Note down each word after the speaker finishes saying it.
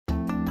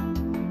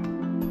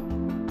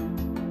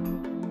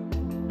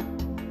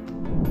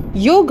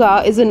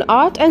Yoga is an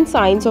art and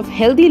science of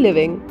healthy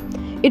living.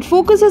 It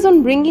focuses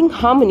on bringing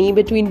harmony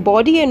between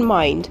body and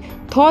mind,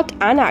 thought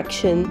and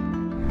action.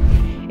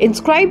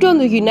 Inscribed on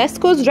the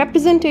UNESCO's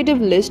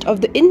representative list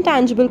of the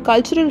Intangible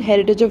Cultural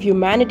Heritage of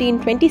Humanity in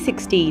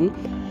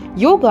 2016,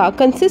 yoga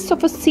consists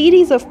of a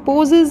series of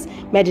poses,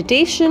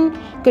 meditation,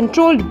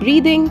 controlled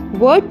breathing,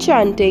 word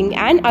chanting,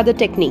 and other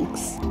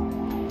techniques.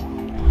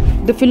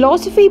 The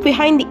philosophy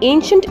behind the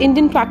ancient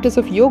Indian practice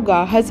of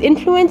yoga has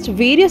influenced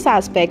various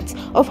aspects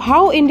of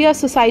how India's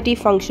society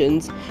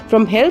functions,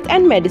 from health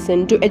and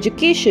medicine to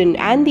education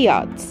and the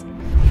arts.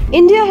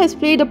 India has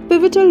played a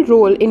pivotal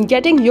role in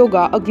getting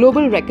yoga a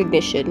global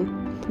recognition.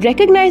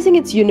 Recognizing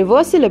its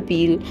universal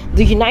appeal,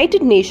 the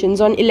United Nations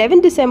on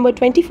 11 December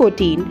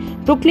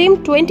 2014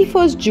 proclaimed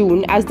 21st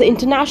June as the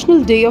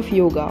International Day of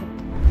Yoga.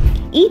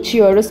 Each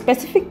year, a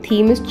specific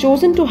theme is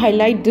chosen to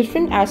highlight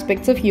different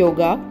aspects of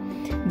yoga.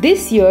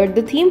 This year,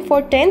 the theme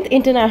for 10th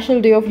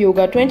International Day of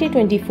Yoga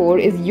 2024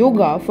 is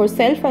Yoga for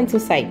Self and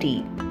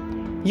Society.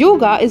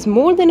 Yoga is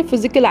more than a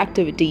physical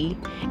activity.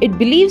 It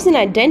believes in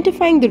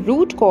identifying the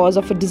root cause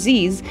of a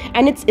disease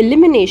and its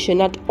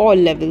elimination at all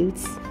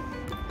levels.